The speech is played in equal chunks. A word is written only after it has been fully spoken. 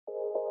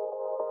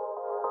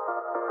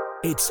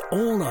It's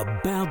all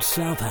about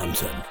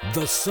Southampton.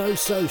 The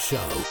So-So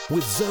Show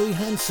with Zoe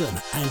Hanson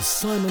and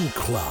Simon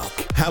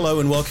Clark. Hello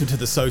and welcome to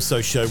the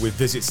So-So Show with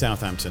Visit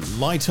Southampton.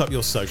 Light up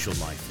your social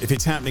life. If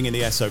it's happening in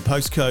the SO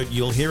postcode,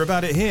 you'll hear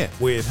about it here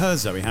with her,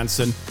 Zoe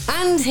Hanson.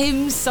 And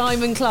him,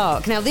 Simon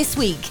Clark. Now this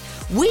week,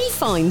 we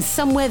find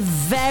somewhere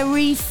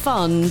very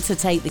fun to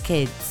take the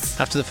kids.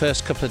 After the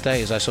first couple of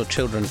days, I saw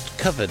children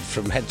covered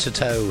from head to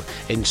toe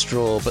in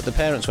straw, but the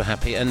parents were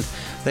happy and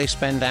they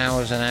spend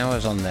hours and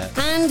hours on there.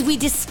 And we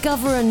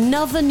discover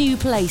another new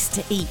place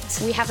to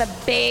eat. We have a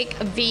big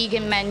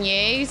vegan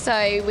menu,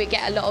 so we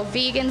get a lot of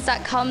vegans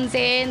that comes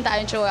in that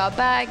enjoy our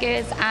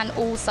burgers and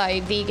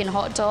also vegan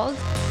hot dogs.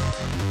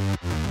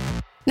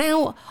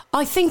 Now,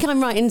 I think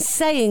I'm right in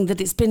saying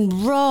that it's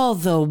been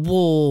rather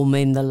warm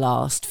in the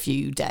last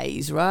few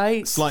days,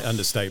 right? Slight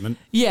understatement.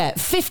 Yeah,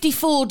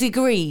 54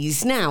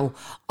 degrees. Now,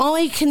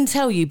 I can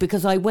tell you,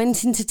 because I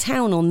went into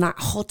town on that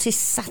hottest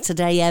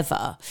Saturday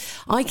ever,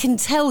 I can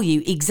tell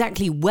you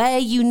exactly where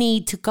you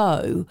need to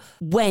go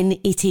when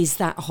it is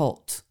that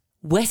hot.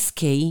 West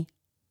Quay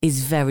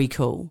is very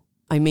cool.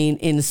 I mean,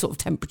 in a sort of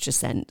temperature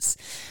sense.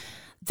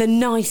 The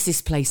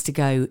nicest place to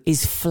go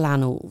is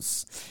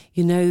Flannels.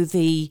 You know,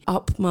 the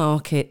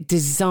upmarket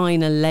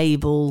designer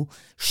label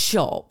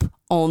shop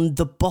on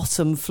the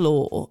bottom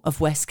floor of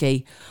West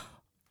Quay.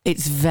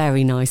 It's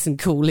very nice and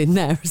cool in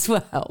there as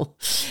well.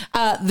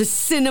 The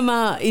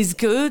cinema is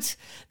good.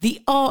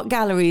 The art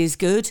gallery is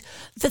good.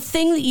 The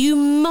thing that you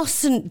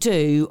mustn't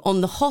do on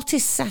the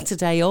hottest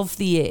Saturday of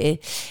the year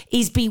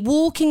is be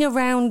walking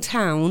around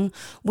town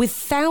with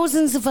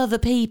thousands of other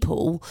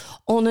people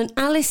on an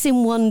Alice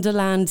in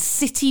Wonderland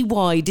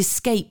citywide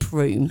escape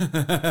room.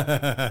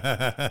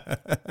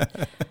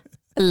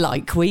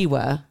 Like we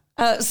were.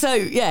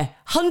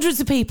 Hundreds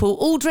of people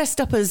all dressed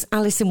up as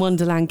Alice in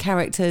Wonderland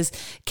characters,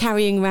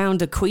 carrying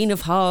around a Queen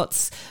of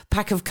Hearts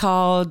pack of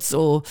cards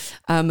or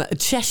a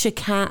Cheshire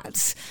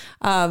Cat.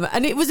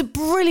 And it was a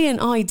brilliant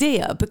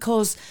idea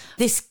because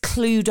this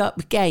clued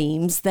up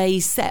games, they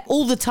set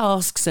all the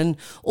tasks and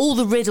all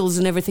the riddles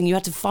and everything. You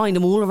had to find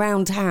them all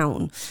around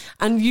town.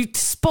 And you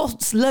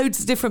spot loads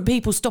of different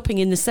people stopping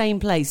in the same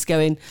place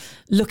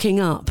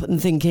looking up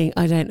and thinking,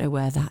 I don't know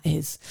where that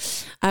is.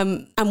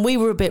 And we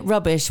were a bit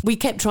rubbish. We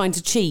kept trying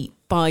to cheat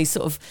by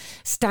sort of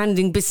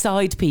standing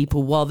beside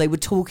people while they were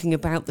talking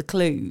about the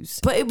clues.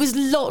 But it was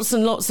lots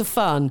and lots of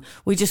fun.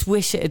 We just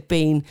wish it had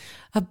been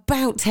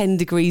about 10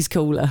 degrees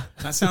cooler.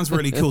 That sounds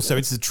really cool. So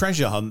it's a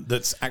treasure hunt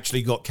that's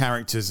actually got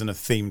characters and a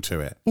theme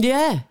to it.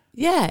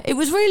 Yeah, it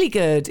was really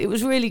good. It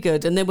was really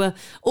good. And there were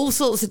all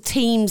sorts of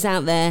teams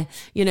out there,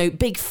 you know,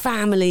 big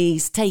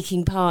families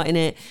taking part in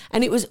it.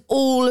 And it was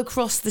all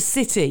across the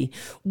city.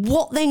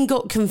 What then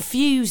got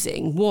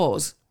confusing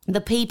was the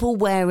people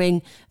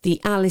wearing the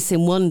Alice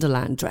in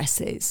Wonderland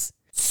dresses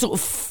sort of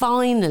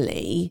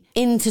finally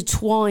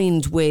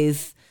intertwined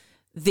with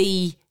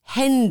the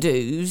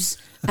Hindus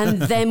and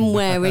them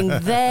wearing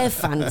their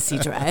fancy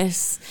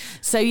dress.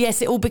 So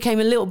yes, it all became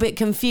a little bit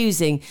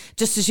confusing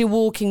just as you're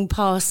walking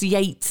past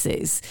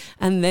Yates's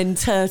and then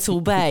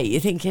Turtle Bay.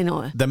 You're thinking,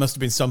 oh. There must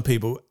have been some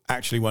people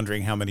actually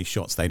wondering how many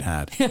shots they'd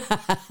had.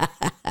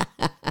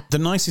 The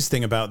nicest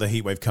thing about the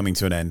heatwave coming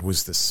to an end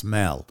was the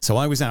smell. So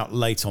I was out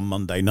late on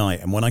Monday night,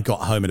 and when I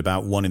got home at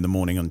about 1 a.m.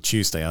 on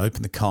Tuesday, I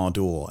opened the car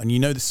door, and you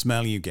know the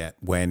smell you get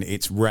when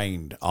it's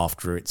rained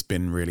after it's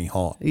been really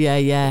hot.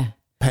 Yeah.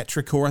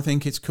 Petrichor, I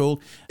think it's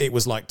called. It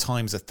was like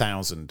times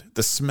 1,000.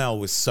 The smell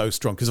was so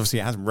strong, because obviously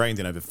it hasn't rained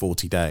in over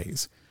 40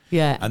 days.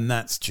 Yeah. And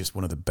that's just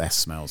one of the best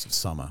smells of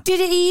summer. Did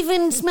it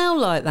even smell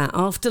like that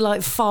after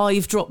like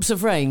 5 drops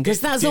of rain? Because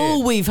that's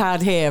all we've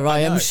had here, I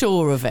am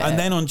sure of it. And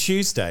then on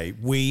Tuesday,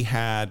 we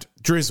had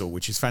drizzle,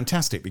 which is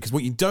fantastic, because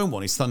what you don't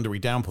want is thundery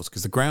downpours,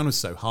 because the ground was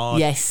so hard.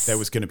 Yes. There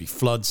was going to be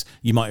floods.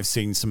 You might have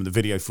seen some of the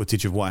video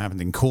footage of what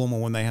happened in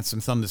Cornwall when they had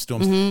some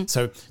thunderstorms. Mm-hmm.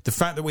 So the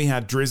fact that we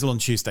had drizzle on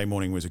Tuesday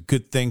morning was a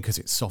good thing, because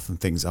it softened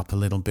things up a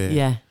little bit.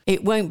 Yeah.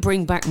 It won't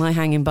bring back my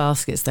hanging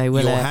baskets though,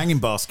 will it? Your hanging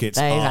baskets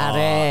They've are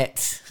had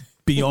it.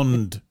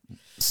 beyond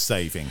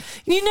saving.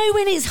 You know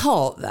when it's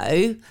hot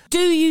though, do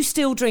you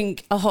still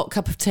drink a hot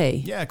cup of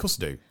tea? Yeah, of course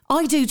I do.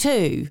 I do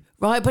too,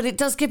 right? But it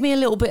does give me a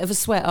little bit of a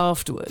sweat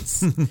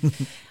afterwards.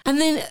 And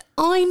then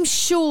I'm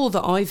sure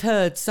that I've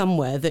heard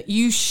somewhere that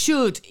you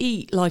should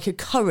eat like a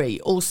curry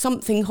or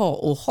something hot,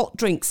 or hot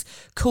drinks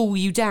cool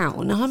you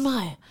down. And I'm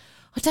like,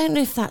 I don't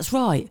know if that's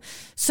right.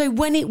 So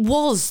when it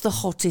was the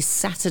hottest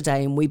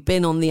Saturday and we'd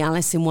been on the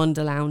Alice in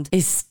Wonderland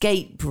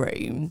escape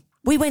room,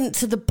 we went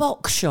to the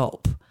box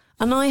shop.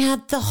 And I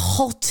had the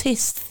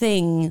hottest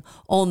thing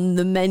on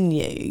the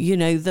menu, you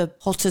know, the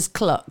hottest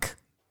cluck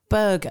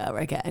burger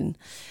again.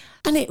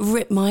 And it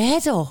ripped my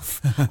head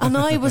off. And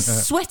I was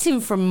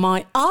sweating from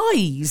my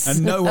eyes.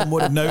 And no one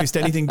would have noticed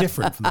anything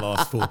different from the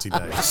last 40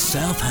 days.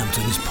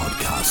 Southampton's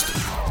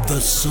podcast,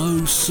 The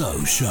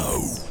So-So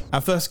Show.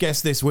 Our first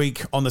guest this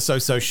week on The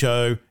So-So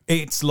Show,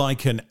 it's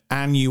like an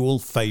annual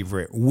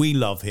favourite. We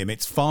love him.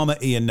 It's farmer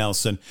Ian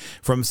Nelson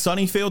from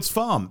Sunnyfields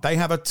Farm. They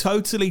have a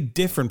totally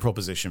different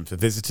proposition for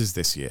visitors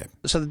this year.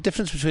 So the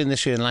difference between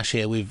this year and last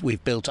year,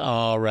 we've built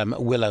our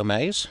willow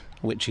maze.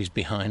 which is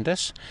behind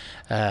us,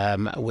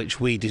 which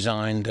we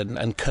designed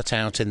and cut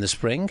out in the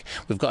spring.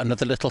 We've got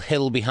another little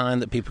hill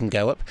behind that people can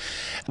go up.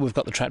 We've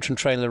got the tractor and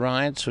trailer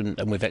rides,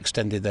 and we've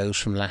extended those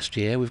from last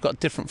year. We've got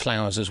different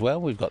flowers as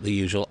well. We've got the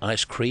usual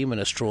ice cream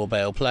and a straw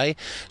bale play.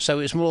 So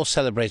it's more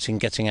celebrating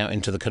getting out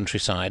into the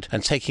countryside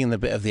and taking the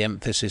bit of the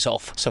emphasis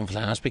off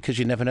sunflowers, because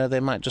you never know, they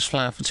might just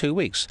flower for 2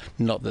 weeks.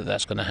 Not that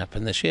that's going to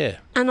happen this year.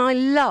 And I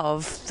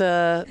love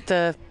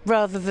the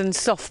rather than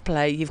soft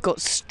play, you've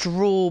got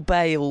straw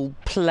bale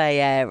play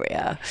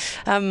area.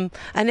 And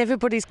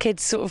everybody's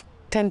kids sort of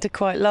tend to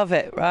quite love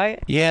it,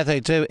 right? Yeah,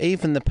 they do.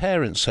 Even the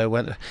parents. So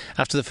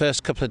after the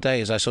first couple of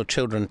days, I saw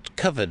children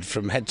covered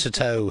from head to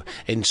toe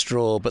in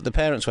straw, but the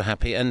parents were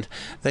happy, and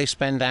they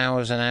spend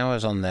hours and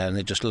hours on there, and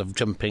they just love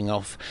jumping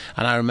off.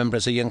 And I remember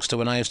as a youngster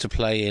when I used to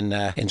play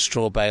in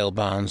straw bale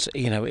barns,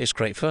 it's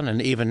great fun. And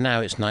even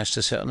now, it's nice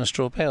to sit on a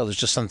straw bale. There's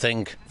just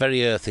something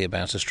very earthy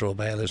about a straw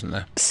bale, isn't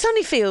there?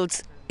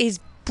 Sunnyfields is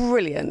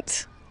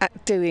brilliant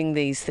at doing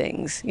these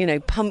things.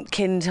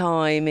 Pumpkin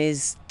time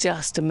is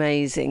just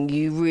amazing.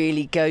 You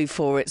really go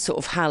for it sort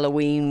of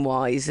Halloween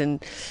wise,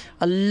 and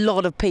a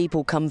lot of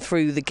people come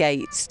through the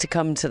gates to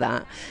come to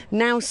that.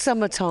 Now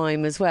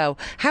summertime as well.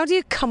 How do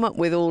you come up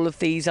with all of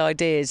these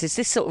ideas? Is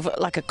this sort of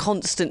like a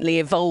constantly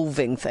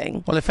evolving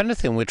thing? Well, if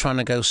anything, we're trying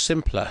to go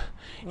simpler.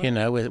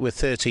 We're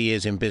 30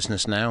 years in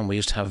business now, and we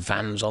used to have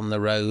vans on the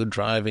road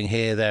driving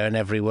here, there and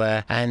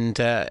everywhere. And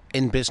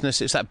in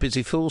business, it's that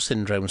busy fool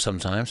syndrome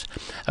sometimes.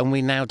 And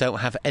we now don't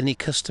have any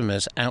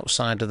customers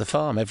outside of the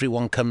farm.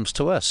 Everyone comes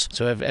to us.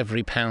 So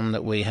every pound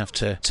that we have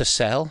to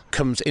sell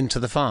comes into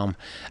the farm,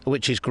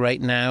 which is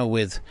great now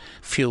with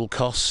fuel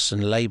costs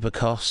and labour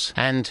costs.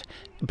 And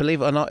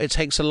believe it or not, it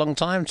takes a long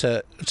time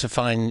to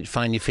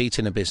find your feet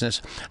in a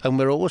business, and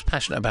we're always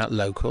passionate about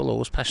local,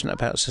 always passionate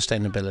about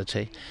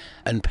sustainability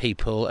and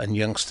people and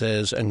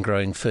youngsters and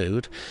growing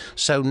food.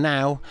 So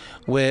now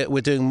we're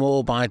doing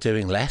more by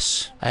doing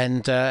less,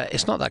 and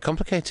it's not that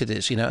complicated.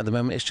 It's at the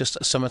moment it's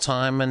just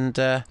summertime and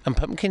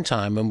pumpkin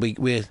time, and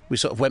we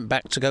sort of went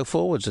back to go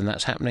forwards, and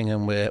that's happening,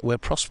 and we're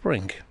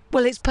prospering.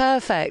 Well, it's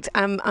perfect.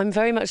 I'm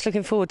very much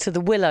looking forward to the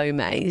Willow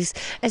Maze.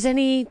 Has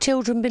any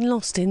children been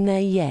lost in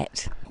there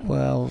yet?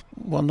 Well,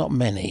 not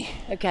many.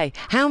 Okay.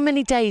 How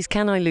many days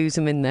can I lose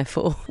them in there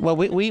for? Well,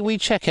 we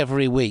check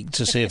every week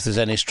to see if there's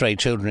any stray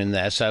children in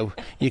there. So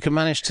you can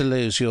manage to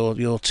lose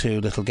your two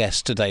little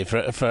guests today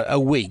for a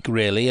week,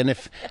 really. And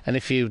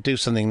if you do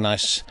something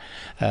nice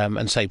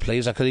and say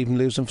please, I could even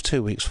lose them for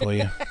 2 weeks for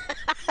you.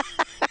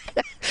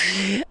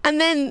 And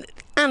then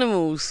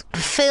animals,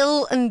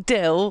 Phil and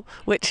Dill,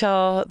 which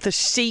are the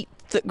sheep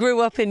that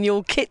grew up in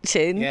your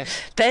kitchen.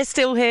 Yes. They're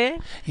still here?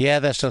 Yeah,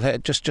 they're still here.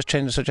 Just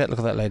change the subject. Look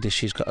at that lady.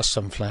 She's got a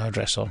sunflower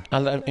dress on.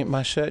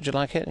 My shirt, do you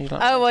like it?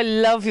 I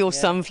love your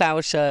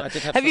sunflower shirt.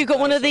 Have you got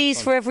one of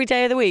these for every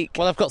day of the week?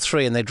 Well, I've got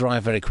 3, and they dry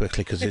very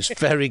quickly because it's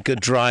very good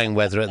drying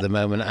weather at the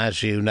moment,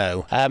 as you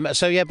know.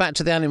 So yeah, back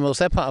to the animals.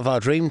 They're part of our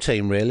dream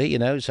team, really.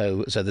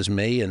 So there's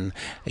me and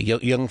a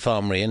young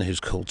farmer Ian, who's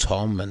called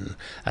Tom,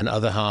 and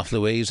other half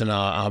Louise, and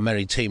our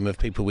merry team of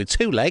people with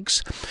 2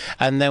 legs.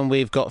 And then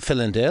we've got Phil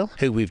and Dill,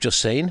 who we've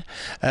just seen.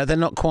 They're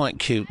not quite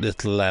cute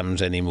little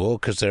lambs anymore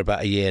because they're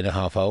about 1.5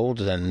 years old,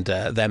 and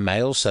they're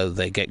males, so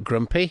they get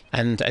grumpy.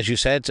 And as you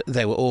said,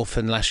 they were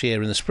orphaned last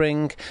year in the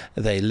spring.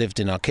 They lived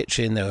in our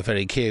kitchen. They were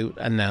very cute,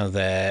 and now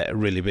they're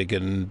really big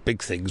and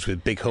big things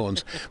with big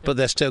horns, but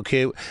they're still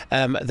cute.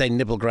 They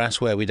nibble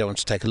grass where we don't want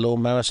to take a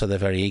lawnmower, so they're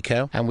very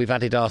eco. And we've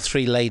added our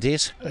 3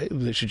 ladies,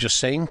 which you just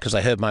seen because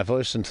they heard my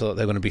voice and thought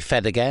they were going to be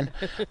fed again.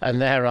 And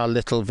they're our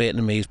little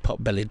Vietnamese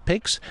pot-bellied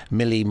pigs,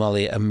 Millie,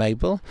 Molly and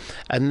Mabel,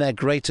 and they're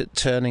great at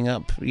turning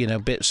up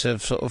bits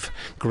of sort of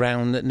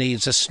ground that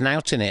needs a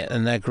snout in it,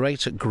 and they're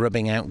great at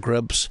grubbing out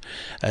grubs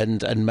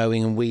and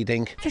mowing and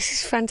weeding. This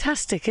is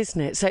fantastic,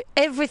 isn't it? So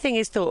everything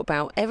is thought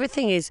about,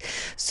 everything is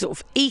sort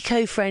of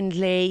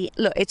eco-friendly.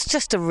 Look, it's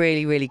just a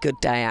really, really good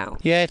day out.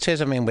 Yeah, it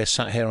is. I mean, we're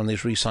sat here on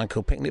these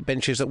recycled picnic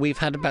benches that we've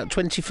had about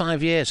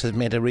 25 years has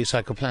made of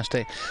recycled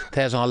plastic.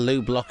 There's our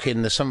loo block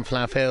in the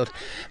sunflower field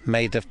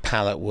made of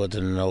pallet wood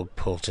and an old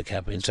porta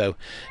cabin. So,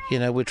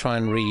 we try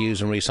and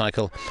reuse and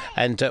recycle.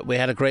 And we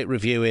had a great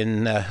review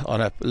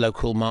on a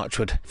local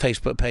Marchwood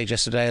Facebook page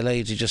yesterday, a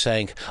lady just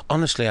saying,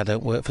 honestly, I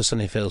don't work for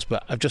Sunnyfields,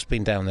 but I've just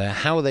been down there.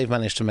 How they've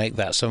managed to make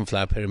that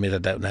sunflower pyramid, I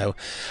don't know.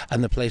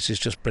 And the place is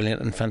just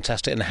brilliant and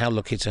fantastic, and how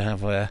lucky to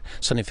have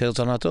Sunnyfields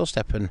on our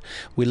doorstep. And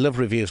we love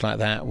reviews like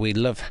that. We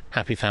love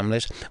happy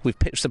families. We've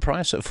pitched the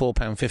price at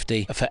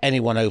 £4.50 for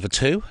anyone over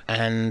 2,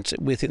 and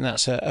we think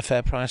that's a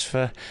fair price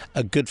for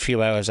a good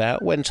few hours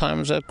out when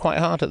times are quite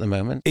hard at the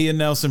moment. Ian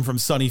Nelson from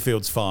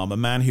Sunnyfields Farm, a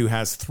man who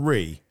has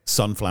 3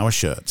 sunflower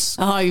shirts.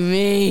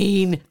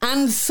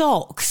 And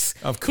socks.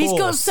 Of course. He's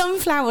got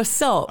sunflower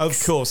socks.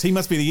 Of course. He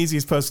must be the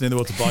easiest person in the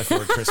world to buy for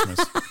at Christmas.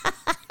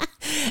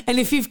 And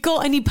if you've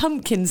got any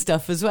pumpkin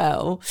stuff as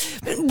well.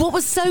 What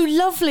was so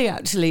lovely,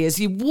 actually, is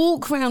you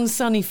walk around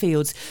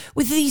Sunnyfields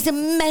with these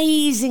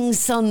amazing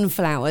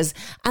sunflowers,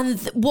 and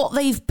what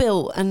they've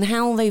built and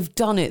how they've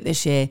done it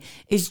this year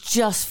is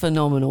just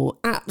phenomenal.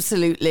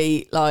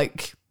 Absolutely,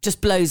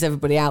 just blows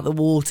everybody out the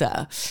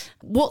water.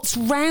 What's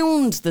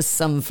round the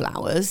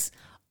sunflowers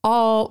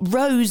are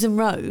rows and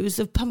rows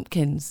of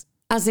pumpkins.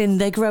 As in,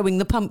 they're growing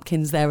the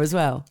pumpkins there as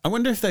well. I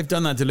wonder if they've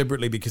done that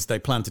deliberately because they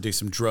plan to do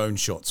some drone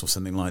shots or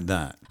something like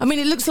that. I mean,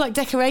 it looks like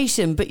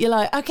decoration, but you're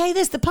like, okay,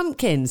 there's the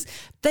pumpkins.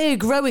 They're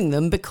growing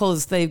them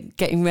because they're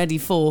getting ready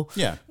for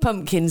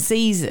pumpkin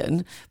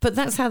season. But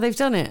that's how they've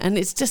done it. And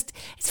it's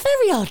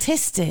very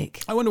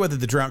artistic. I wonder whether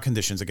the drought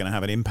conditions are going to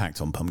have an impact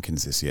on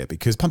pumpkins this year,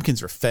 because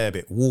pumpkins are a fair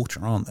bit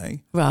water, aren't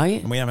they?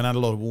 Right. And we haven't had a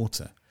lot of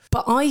water.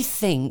 But I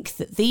think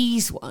that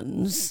these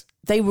ones,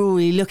 they were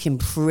already looking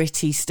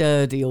pretty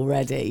sturdy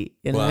already,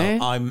 you know?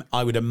 Well,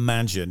 I would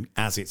imagine,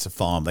 as it's a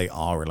farm, they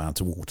are allowed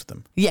to water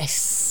them.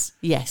 Yes.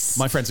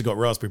 My friends have got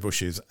raspberry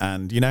bushes,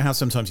 and you know how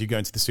sometimes you go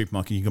into the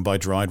supermarket and you can buy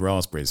dried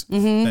raspberries?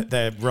 Mm-hmm.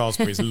 Their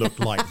raspberries look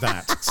like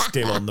that,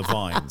 still on the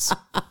vines,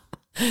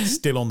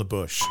 still on the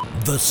bush.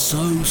 The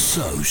So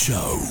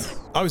Show.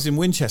 I was in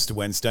Winchester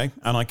Wednesday,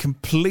 and I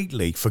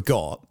completely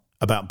forgot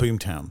about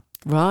Boomtown.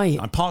 Right.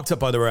 I parked up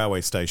by the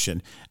railway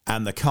station,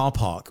 and the car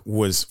park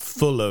was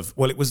full of,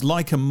 well, it was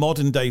like a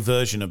modern day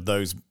version of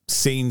those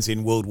scenes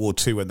in World War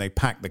II when they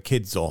packed the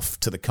kids off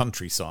to the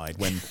countryside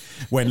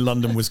when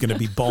London was going to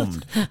be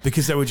bombed,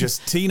 because there were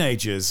just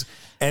teenagers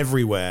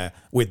everywhere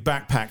with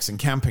backpacks and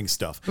camping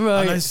stuff.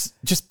 Right. And I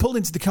just pulled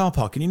into the car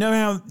park, and you know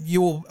how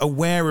you're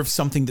aware of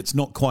something that's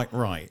not quite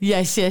right?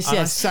 Yes. There's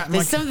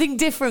something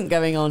different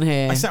going on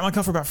here. I sat in my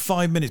car for about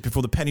 5 minutes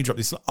before the penny dropped.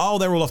 It's like, oh,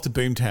 they're all off to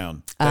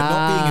Boomtown. They're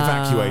not being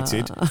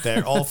evacuated.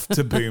 They're off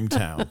to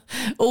Boomtown.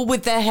 All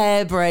with their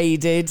hair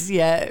braided,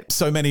 yeah.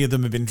 So many of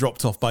them have been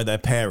dropped off by their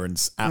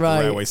parents at Right.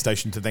 the railway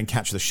station to then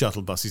catch the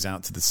shuttle buses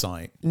out to the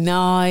site.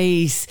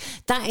 Nice.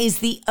 That is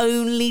the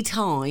only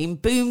time,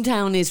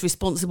 Boomtown is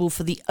responsible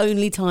for the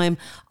only time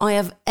I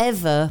have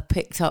ever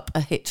picked up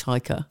a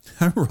hitchhiker.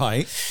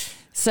 Right.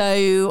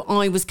 So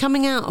I was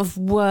coming out of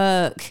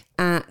work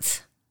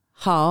at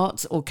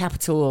Hart or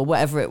Capital or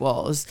whatever it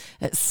was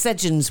at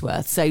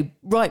Sedgensworth, so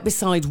right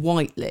beside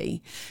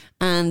Whiteley,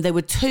 and there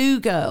were two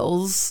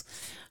girls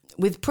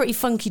with pretty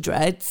funky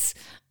dreads,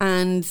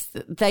 and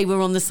they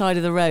were on the side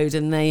of the road,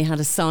 and they had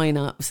a sign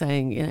up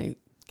saying, you know,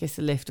 kiss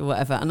a lift or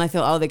whatever. And I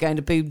thought, oh, they're going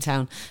to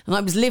Boomtown. And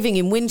I was living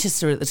in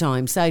Winchester at the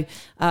time. So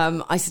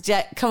I said,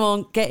 yeah, come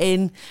on, get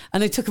in.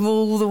 And I took them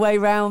all the way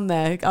round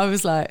there. I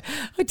was like,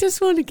 I just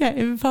want to get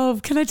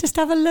involved. Can I just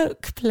have a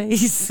look,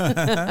 please?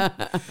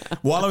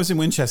 While I was in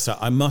Winchester,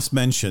 I must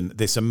mention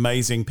this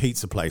amazing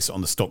pizza place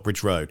on the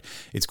Stockbridge Road.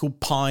 It's called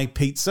Pie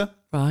Pizza.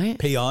 Right.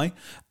 P-I.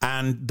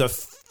 And the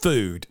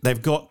food,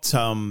 they've got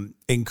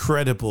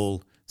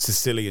incredible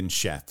Sicilian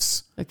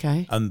chefs.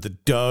 Okay. And the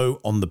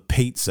dough on the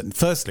pizza. And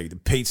firstly, the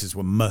pizzas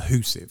were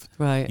massive.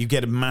 Right. You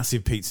get a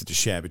massive pizza to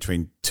share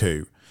between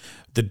two.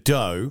 The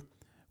dough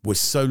was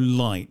so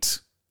light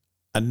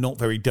and not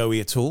very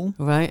doughy at all.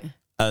 Right.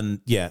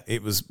 And yeah,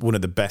 it was one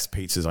of the best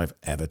pizzas I've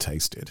ever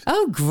tasted.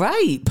 Oh,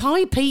 great.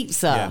 Pie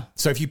pizza. Yeah.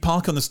 So if you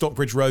park on the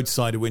Stockbridge Road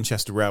side of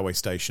Winchester Railway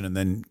Station and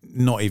then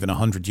not even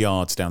 100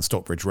 yards down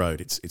Stockbridge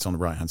Road, it's on the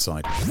right-hand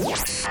side.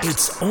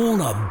 It's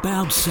all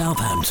about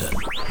Southampton.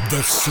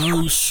 The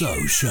So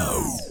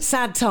Show.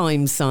 Sad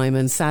times,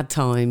 Simon. Sad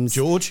times.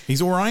 George,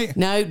 he's all right?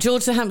 No,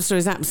 George the hamster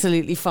is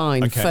absolutely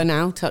fine Okay. for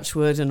now, touch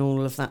wood and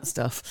all of that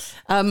stuff.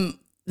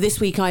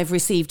 This week I've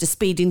received a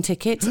speeding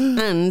ticket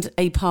and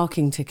a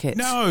parking ticket.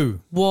 No.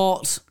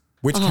 What?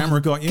 Which camera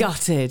got you?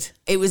 Gutted.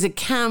 It was a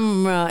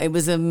camera. It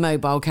was a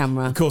mobile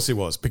camera. Of course it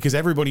was, because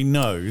everybody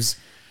knows.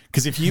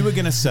 Because if you were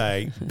going to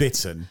say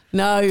bitten,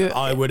 No.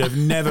 I would have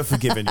never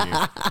forgiven you.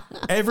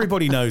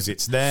 Everybody knows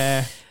it's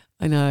there.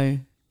 I know.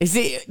 Is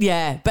it?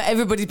 Yeah, but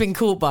everybody's been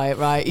caught by it,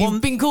 right?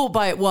 You've been caught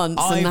by it once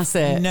and that's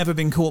it. I've never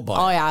been caught by it.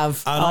 I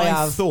have. And I I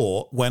have.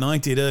 thought when I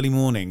did early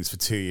mornings for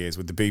 2 years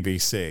with the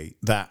BBC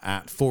that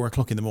at 4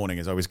 o'clock in the morning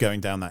as I was going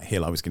down that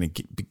hill, I was going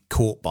to be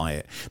caught by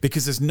it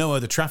because there's no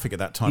other traffic at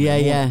that time. Yeah,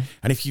 in the morning. yeah.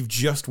 And if you've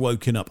just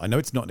woken up, I know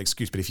it's not an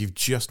excuse, but if you've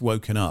just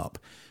woken up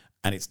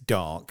and it's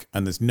dark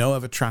and there's no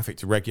other traffic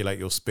to regulate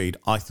your speed,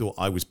 I thought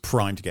I was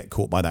primed to get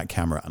caught by that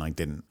camera and I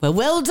didn't.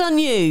 Well done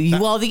you.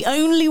 You are the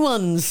only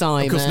one,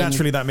 Simon. Of course,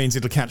 naturally that means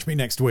it'll catch me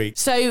next week.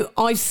 So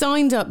I've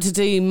signed up to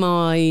do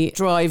my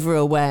driver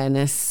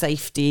awareness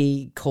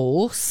safety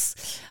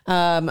course.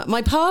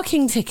 My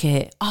parking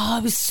ticket, I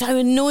was so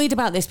annoyed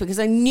about this because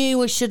I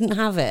knew I shouldn't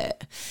have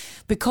it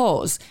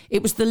because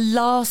it was the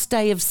last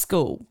day of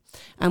school.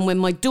 And when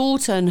my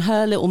daughter and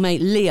her little mate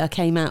Leah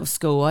came out of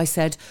school, I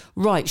said,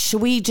 right, shall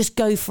we just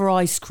go for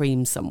ice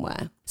cream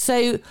somewhere?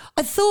 So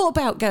I thought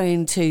about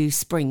going to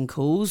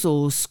Sprinkles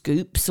or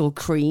Scoops or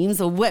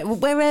Creams or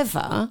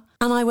wherever.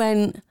 And I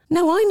went,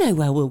 no, I know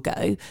where we'll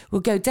go.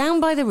 We'll go down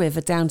by the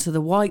river, down to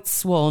the White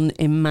Swan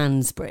in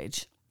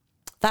Mansbridge.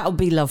 That'll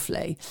be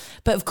lovely.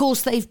 But of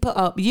course, they've put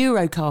up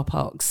Euro car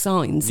park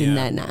signs in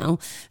there now.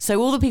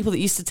 So all the people that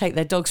used to take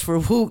their dogs for a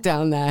walk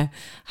down there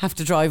have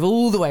to drive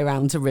all the way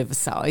around to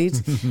Riverside.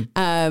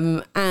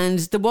 And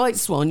the White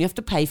Swan, you have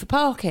to pay for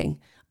parking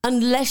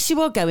unless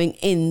you are going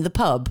in the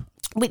pub,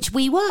 which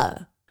we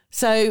were.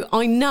 So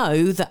I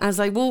know that as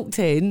I walked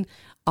in,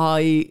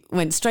 I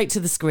went straight to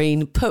the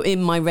screen, put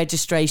in my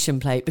registration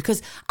plate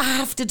because I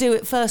have to do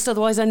it first,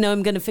 otherwise I know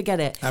I'm going to forget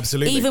it.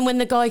 Absolutely. Even when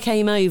the guy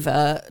came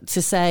over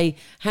to say,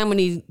 how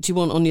many do you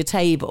want on your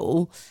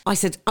table? I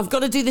said, I've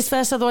got to do this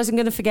first, otherwise I'm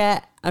going to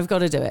forget. I've got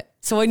to do it.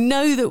 So I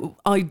know that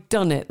I'd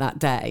done it that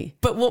day.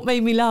 But what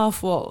made me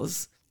laugh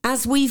was,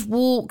 as we've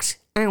walked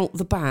out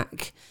the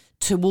back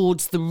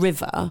towards the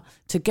river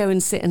to go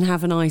and sit and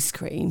have an ice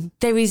cream,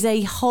 there is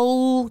a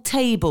whole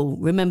table.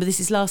 Remember, this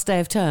is last day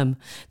of term.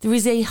 There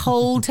is a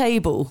whole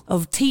table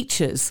of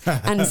teachers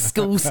and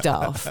school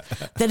staff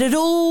that had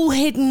all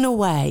hidden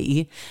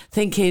away,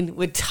 thinking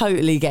we're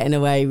totally getting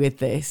away with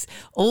this.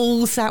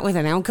 All sat with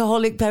an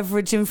alcoholic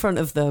beverage in front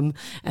of them.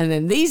 And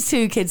then these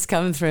two kids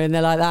come through and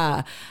they're like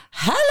that.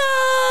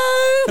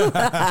 Hello!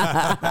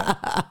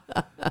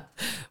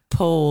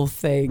 Poor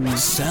thing.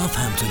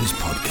 Southampton's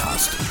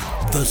podcast,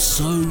 The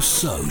So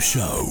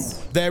Show.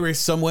 There is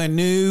somewhere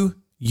new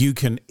you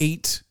can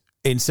eat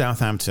in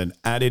Southampton,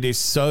 and it is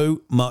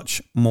so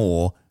much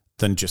more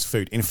than just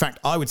food. In fact,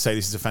 I would say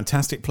this is a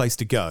fantastic place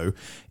to go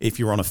if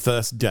you're on a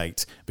first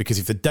date, because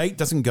if the date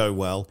doesn't go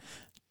well,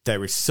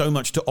 there is so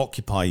much to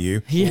occupy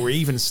you or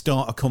even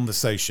start a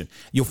conversation.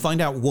 You'll find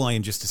out why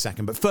in just a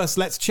second. But first,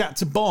 let's chat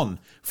to Bon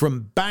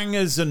from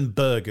Bangerz and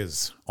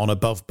Bangerz on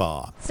Above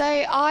Bar. So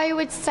I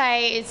would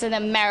say it's an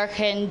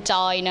American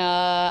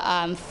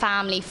diner,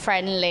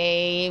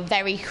 family-friendly,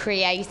 very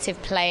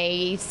creative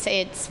place.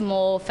 It's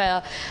more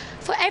for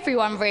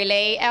everyone,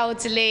 really.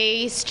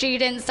 Elderly,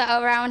 students that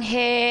are around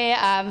here,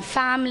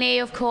 family,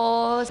 of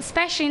course,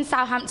 especially in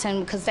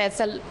Southampton because there's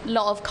a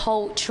lot of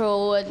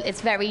cultural,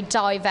 it's very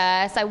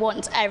diverse. I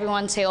want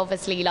everyone to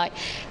obviously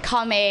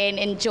come in,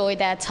 enjoy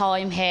their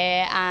time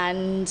here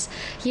and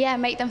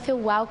make them feel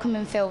welcome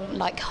and feel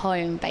like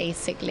home,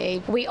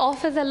 basically. We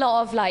offer a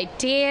lot of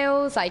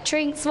deals,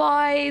 drinks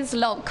wise, a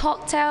lot of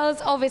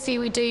cocktails. Obviously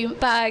we do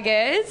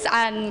burgers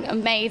and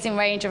amazing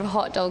range of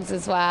hot dogs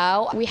as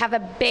well. We have a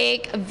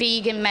big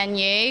vegan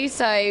menu,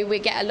 so we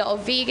get a lot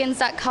of vegans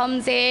that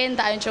comes in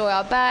that enjoy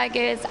our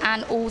burgers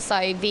and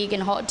also vegan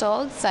hot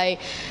dogs. So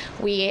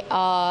we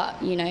are,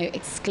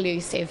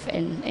 exclusive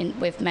in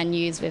with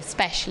menus,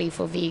 especially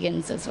for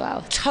vegans as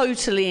well.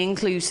 Totally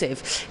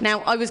inclusive.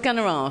 Now, I was going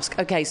to ask,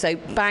 okay, so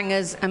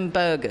Bangerz and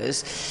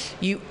Bangerz,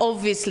 you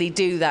obviously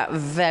do that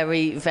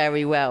very,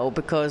 very well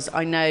because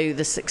I know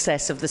the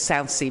success of the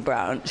Southsea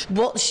branch.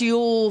 What's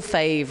your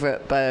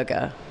favourite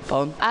burger,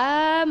 Bon?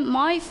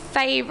 My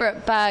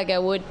favourite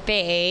burger would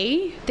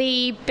be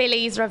the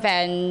Billy's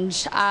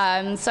Revenge.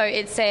 So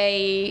it's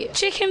a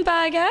chicken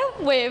burger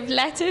with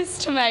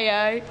lettuce,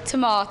 tomato,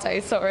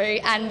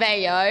 and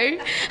mayo.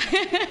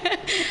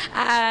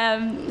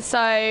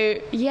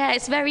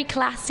 It's very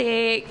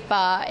classic,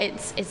 but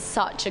it's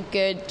such a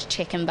good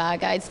chicken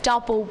burger. It's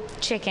double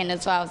chicken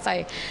as well,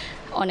 so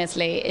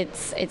honestly,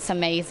 it's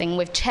amazing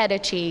with cheddar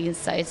cheese,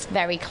 so it's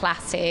very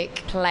classic,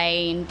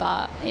 plain,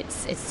 but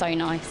it's so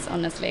nice,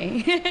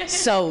 honestly.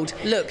 Sold.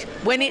 Look,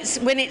 when it's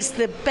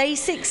the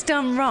basics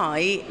done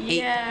right,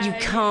 you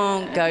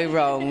can't go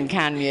wrong,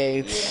 can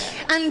you? Yeah.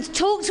 And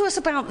talk to us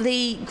about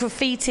the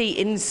graffiti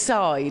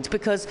inside,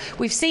 because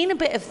we've seen a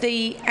bit of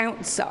the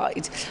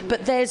outside,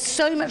 but there's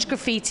so much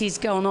graffiti's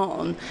gone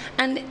on,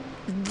 and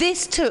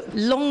this took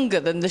longer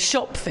than the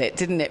shop fit,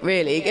 didn't it,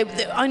 really?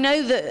 Yeah. I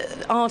know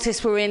that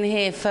artists were in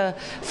here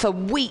for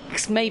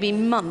weeks, maybe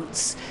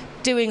months,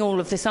 doing all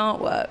of this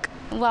artwork.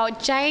 Well,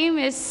 James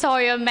is so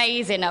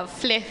amazing at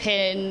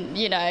flipping,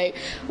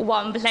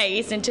 one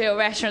place into a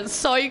restaurant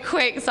so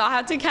quick, so I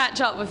had to catch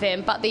up with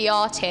him. But the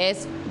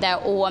artists, they're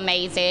all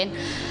amazing.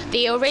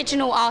 The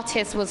original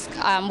artist was,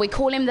 we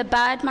call him the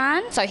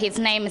Birdman, so his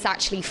name is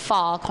actually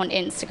Fark on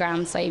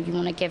Instagram, so if you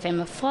want to give him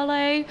a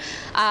follow.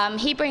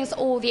 He brings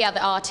all the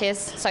other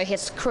artists, so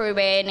his crew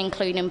in,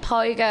 including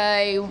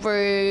Pogo,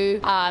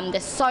 Rue,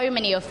 there's so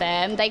many of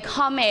them. They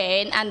come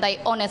in and they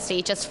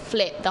honestly just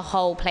flip the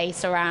whole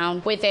place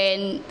around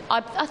within,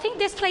 I think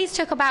this place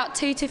took about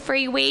 2 to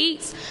 3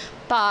 weeks,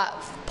 but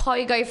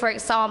Pogo, for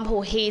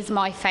example, he's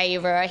my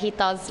favourite. He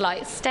does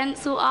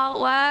stencil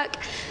artwork.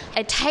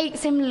 It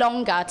takes him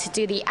longer to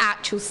do the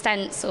actual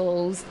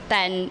stencils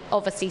than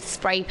obviously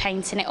spray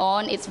painting it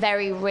on. It's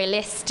very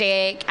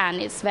realistic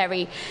and it's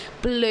very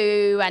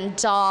blue and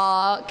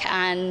dark,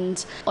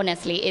 and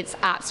honestly it's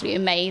absolutely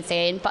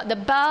amazing. But the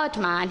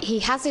Birdman, he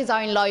has his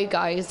own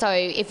logo, so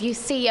if you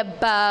see a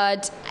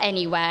bird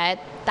anywhere,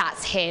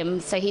 that's him.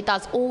 So he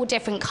does all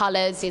different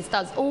colours, he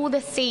does all the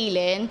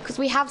ceiling, because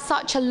we have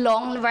such a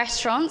long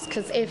restaurant,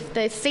 because if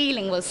the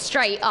ceiling was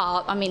straight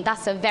up,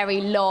 that's a very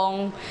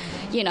long,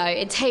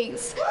 it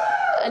takes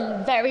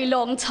a very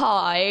long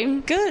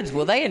time. Good,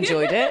 well they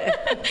enjoyed it.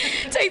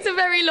 It takes a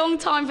very long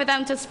time for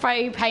them to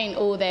spray paint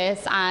all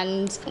this,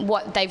 and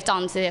what they've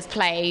done to this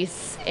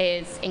place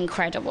is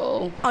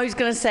incredible. I was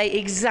going to say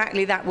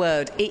exactly that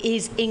word. It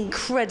is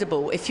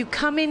incredible. If you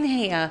come in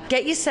here,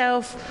 get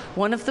yourself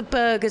one of the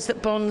burgers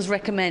that Bon's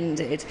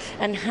recommended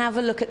and have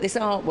a look at this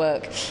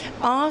artwork.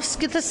 Ask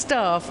the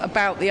staff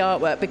about the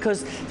artwork,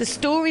 because the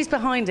stories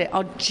behind it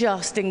are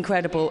just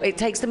incredible. It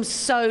takes them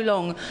so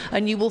long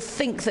and you will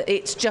think that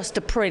it's just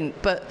a print,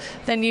 but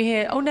then you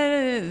hear, oh,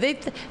 no,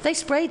 they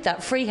sprayed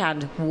that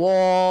freehand.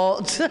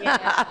 What?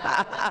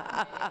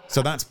 Yeah.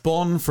 So that's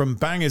Bon from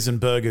Bangerz and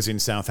Burgers in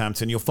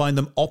Southampton. You'll find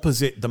them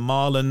opposite the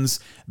Marlins.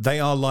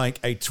 They are like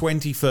a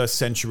 21st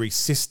century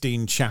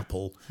Sistine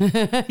Chapel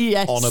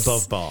Yes. on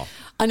Above Bar.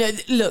 I know.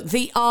 Look,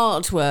 the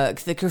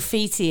artwork, the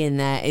graffiti in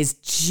there is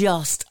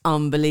just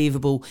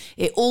unbelievable.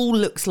 It all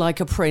looks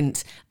like a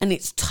print, and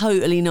it's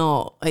totally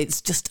not.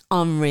 It's just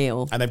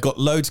unreal. And they've got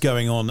loads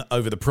going on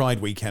over the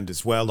Pride weekend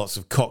as well. Lots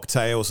of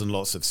cocktails and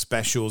lots of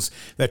specials.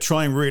 They're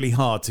trying really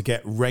hard to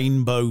get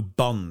rainbow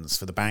buns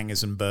for the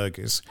Bangerz and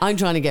Burgers. I'm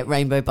trying to get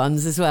rainbow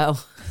buns as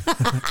well.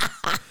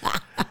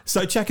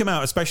 So check them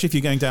out, especially if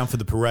you're going down for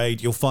the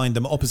parade. You'll find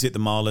them opposite the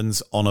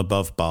Marlins on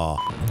Above Bar.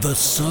 The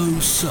So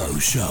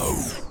Show.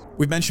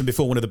 We've mentioned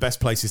before, one of the best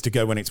places to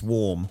go when it's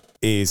warm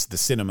is the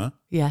cinema.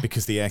 Yeah.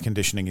 Because the air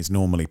conditioning is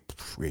normally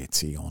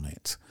pretty on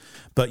it.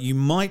 But you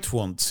might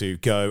want to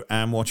go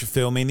and watch a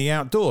film in the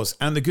outdoors.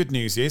 And the good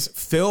news is,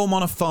 Film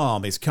on a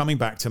Farm is coming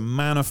back to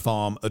Manor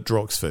Farm at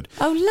Droxford.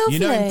 Oh, lovely. You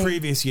know, in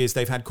previous years,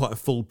 they've had quite a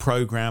full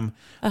programme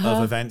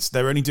of events.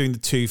 They're only doing the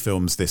 2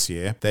 films this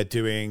year. They're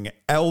doing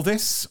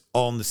Elvis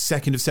on the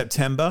 2nd of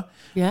September.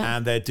 Yeah.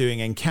 And they're doing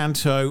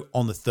Encanto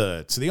on the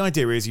 3rd. So the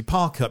idea is you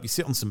park up, you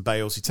sit on some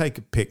bales, you take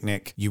a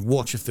picnic, you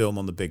watch a film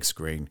on the big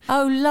screen.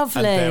 Oh, lovely.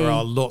 And there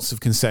are lots of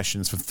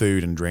concessions for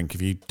food and drink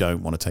if you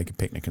don't want to take a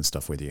picnic and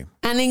stuff with you.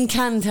 And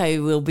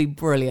Encanto will be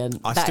brilliant.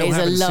 I That still is a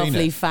haven't seen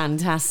lovely, it.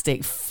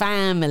 fantastic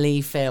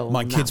family film.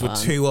 My kids that were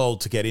one. too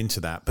old to get into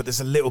that, but there's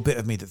a little bit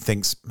of me that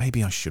thinks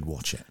maybe I should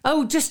watch it.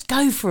 Oh, just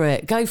go for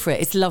it. Go for it.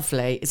 It's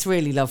lovely. It's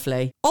really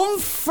lovely. On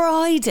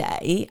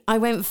Friday, I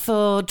went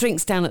for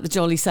drinks down at the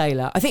Jolly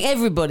Sailor. I think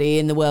everybody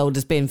in the world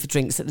has been for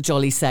drinks at the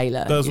Jolly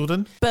Sailor.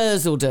 Bursledon?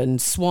 Bursledon,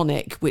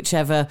 Swanwick,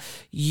 whichever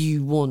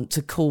you want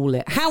to call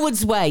it.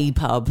 Howard's Way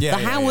pub. Yeah,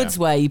 the yeah, Howard's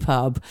Way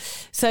pub.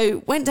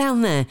 So went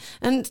down there,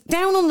 and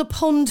down on the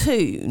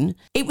pontoon,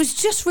 it was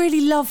just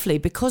really lovely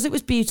because it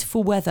was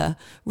beautiful weather.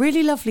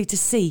 Really lovely to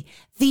see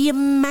the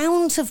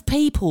amount of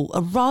people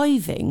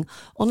arriving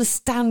on a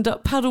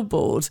stand-up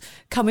paddleboard,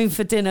 coming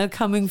for dinner,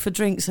 coming for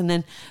drinks, and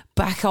then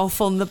back off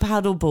on the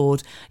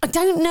paddleboard. I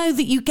don't know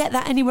that you get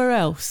that anywhere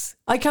else.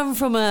 I come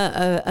from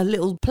a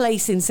little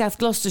place in South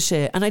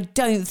Gloucestershire, and I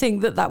don't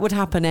think that would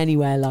happen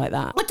anywhere like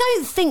that. I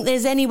don't think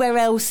there's anywhere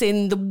else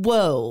in the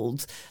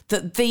world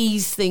that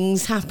these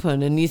things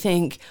happen, and you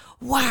think,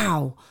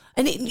 wow.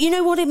 And you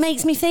know what it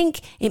makes me think?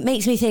 It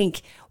makes me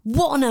think,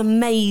 what an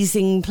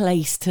amazing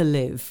place to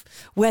live,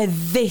 where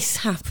this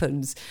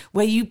happens,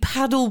 where you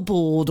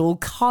paddleboard or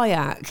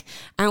kayak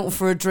out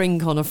for a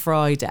drink on a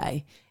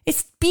Friday.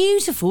 It's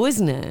beautiful,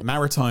 isn't it?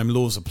 Maritime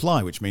laws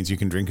apply, which means you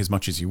can drink as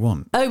much as you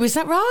want. Oh, is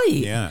that right?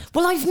 Yeah.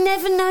 Well, I've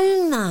never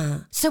known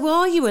that. So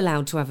are you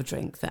allowed to have a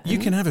drink then? You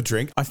can have a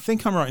drink. I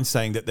think I'm right in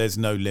saying that there's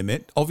no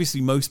limit. Obviously,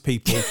 most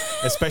people,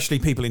 especially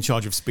people in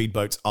charge of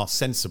speedboats, are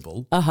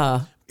sensible.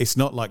 It's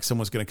not like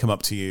someone's going to come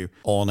up to you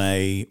on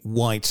a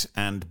white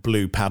and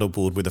blue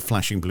paddleboard with a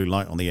flashing blue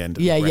light on the end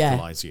and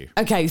breathalyze you.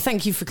 Okay,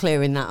 thank you for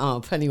clearing that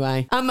up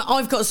anyway.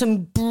 I've got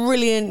some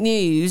brilliant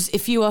news.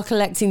 If you are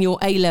collecting your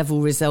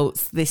A-level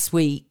results this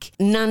week,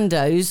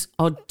 Nando's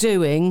are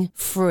doing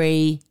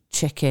free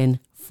chicken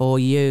for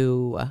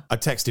you. I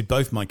texted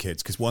both my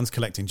kids because one's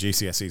collecting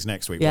GCSEs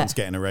next week, one's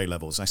getting her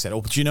A-levels. I said,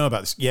 oh, but do you know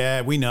about this?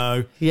 Yeah, we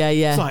know. Yeah.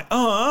 It's like,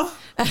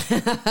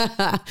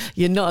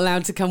 You're not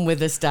allowed to come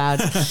with us, Dad.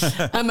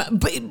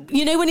 But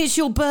you know when it's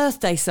your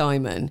birthday,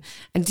 Simon,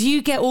 and do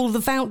you get all the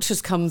vouchers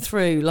come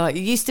through? Like it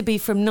used to be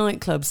from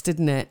nightclubs,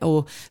 didn't it?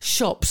 Or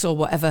shops or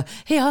whatever.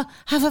 Here,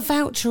 have a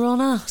voucher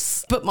on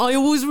us. But I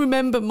always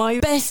remember my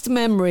best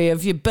memory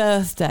of your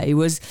birthday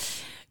was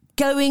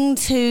going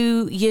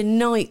to your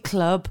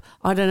nightclub,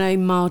 I don't know,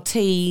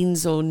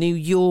 Martins or New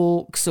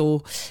York's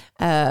or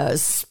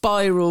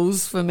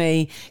Spirals for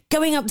me,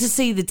 going up to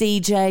see the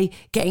DJ,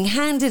 getting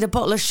handed a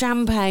bottle of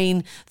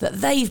champagne that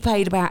they've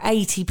paid about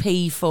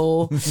 80p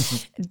for,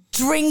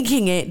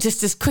 drinking it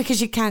just as quick as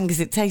you can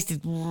because it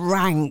tasted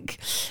rank.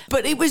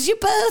 But it was your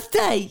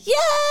birthday.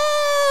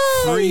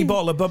 Yay! free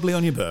bottle of bubbly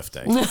on your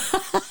birthday.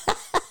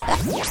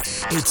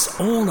 It's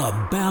all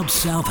about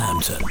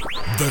Southampton.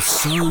 The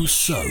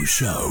So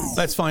Show.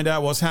 Let's find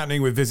out what's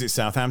happening with Visit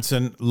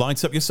Southampton.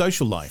 Light up your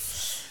social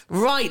life.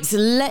 Right,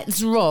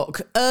 let's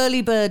rock.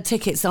 Early bird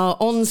tickets are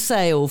on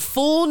sale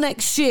for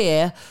next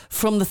year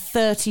from the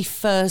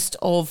 31st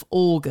of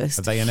August.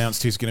 Have they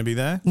announced who's going to be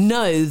there?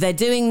 No, they're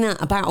doing that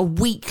about a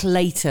week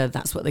later.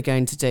 That's what they're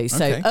going to do.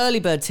 So Okay. early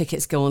bird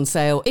tickets go on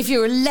sale. If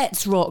you're a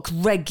Let's Rock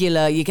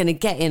regular, you're going to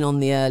get in on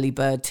the early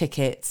bird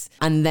tickets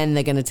and then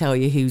they're going to tell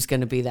you who's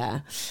going to be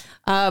there.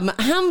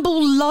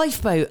 Hamble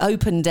Lifeboat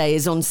Open Day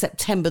is on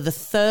September the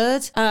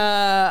 3rd.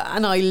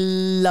 And I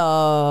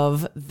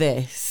love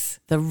this.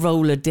 The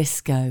roller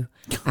disco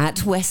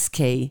at West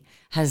Quay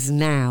has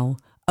now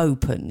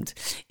opened.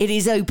 It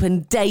is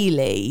open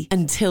daily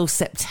until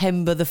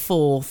September the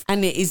 4th,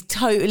 and it is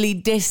totally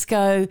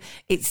disco.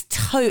 It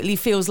totally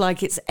feels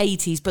like it's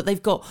 80s, but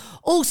they've got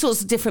all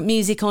sorts of different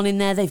music on in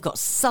there. They've got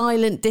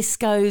silent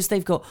discos.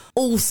 They've got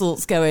all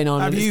sorts going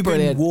on. Have you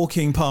brilliant. been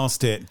walking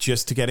past it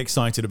just to get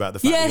excited about the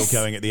fact that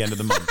you're going at the end of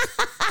the month?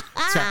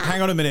 So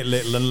hang on a minute,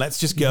 little, and let's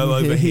just go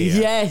over here.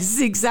 Yes,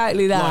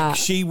 exactly that. Like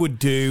she would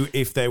do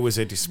if there was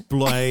a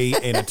display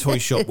in a toy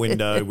shop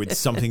window with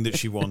something that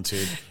she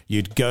wanted.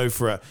 You'd go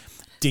for a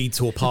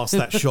detour past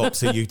that shop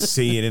so you'd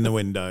see it in the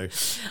window.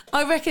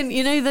 I reckon,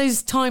 you know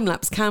those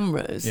time-lapse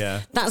cameras?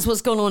 Yeah. That's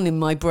what's gone on in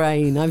my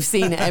brain. I've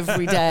seen it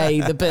every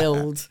day, the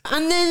build.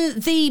 And then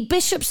the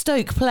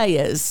Bishopstoke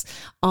Players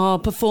are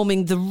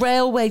performing The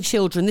Railway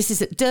Children. This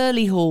is at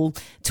Durley Hall,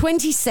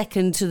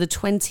 22nd to the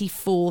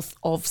 24th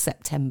of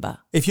September.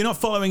 If you're not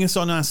following us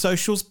on our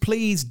socials,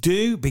 please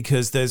do,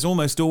 because there's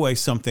almost always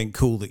something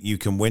cool that you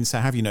can win. So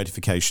have your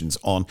notifications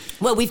on.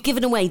 Well, we've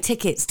given away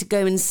tickets to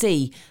go and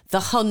see the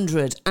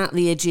 100 at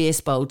the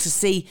Ageas Bowl, to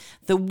see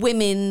the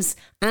women's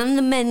and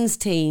the men's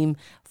team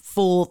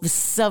for the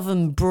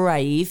Southern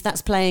Brave.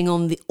 That's playing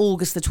on the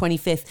August the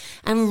 25th.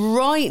 And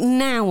right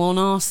now on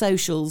our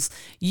socials,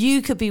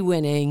 you could be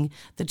winning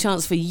the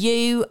chance for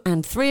you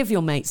and 3 of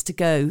your mates to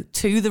go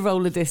to the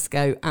roller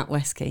disco at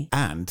Westquay.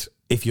 And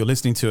if you're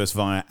listening to us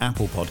via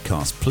Apple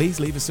Podcasts, please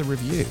leave us a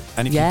review.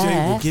 And if you do,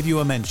 we'll give you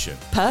a mention.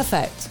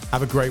 Perfect.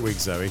 Have a great week,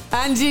 Zoe.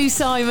 And you,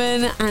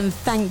 Simon, and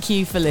thank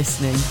you for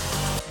listening.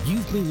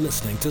 You've been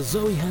listening to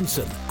Zoe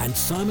Hanson and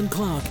Simon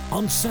Clark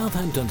on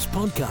Southampton's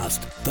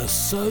podcast, The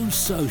So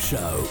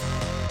Show.